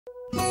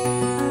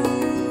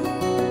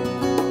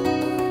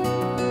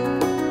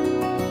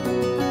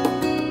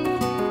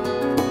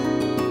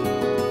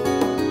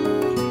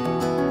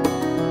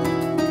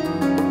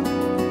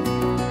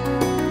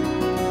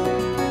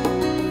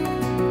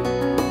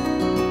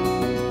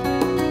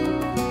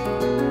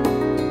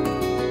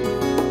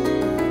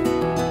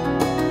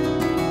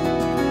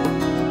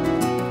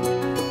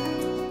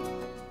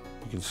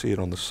see it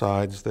on the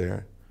sides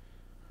there.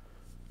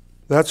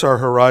 That's our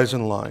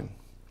horizon line.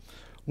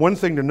 One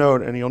thing to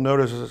note, and you'll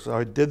notice as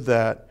I did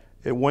that,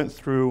 it went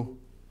through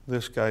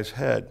this guy's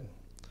head.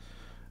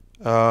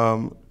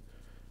 And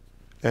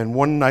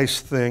one nice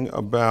thing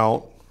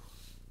about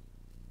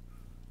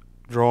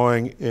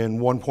drawing in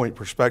one-point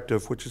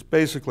perspective, which is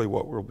basically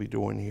what we'll be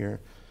doing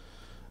here,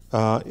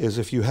 is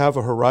if you have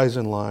a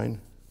horizon line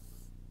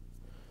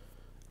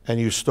and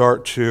you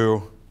start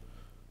to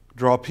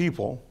draw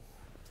people,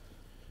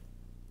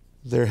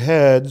 their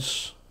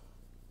heads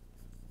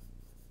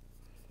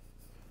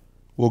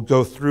will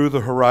go through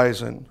the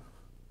horizon.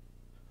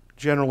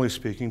 Generally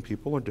speaking,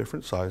 people are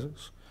different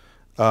sizes.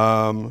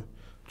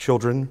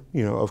 Children,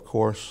 of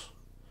course,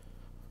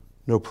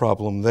 no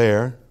problem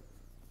there.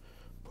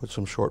 Put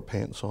some short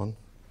pants on.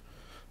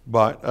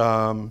 But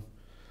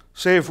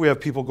say if we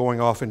have people going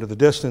off into the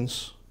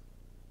distance,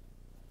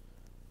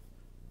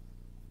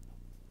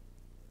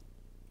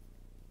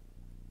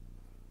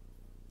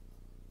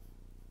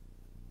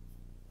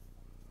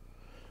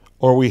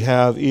 or we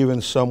have even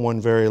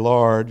someone very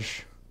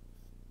large,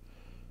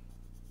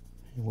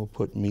 and we'll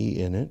put me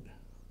in it.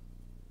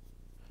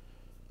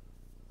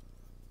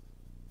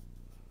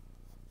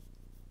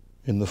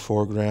 In the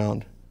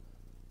foreground.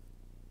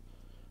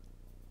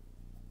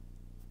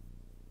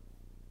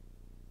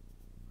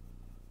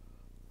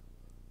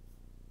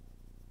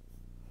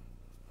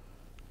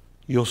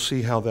 You'll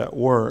see how that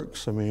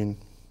works. I mean,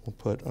 we'll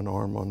put an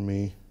arm on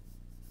me.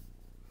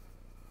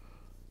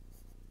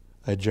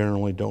 I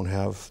generally don't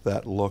have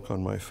that look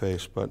on my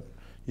face, but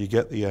you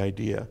get the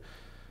idea.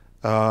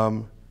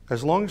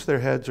 As long as their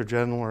heads are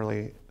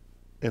generally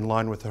in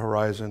line with the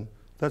horizon,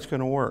 that's going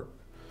to work.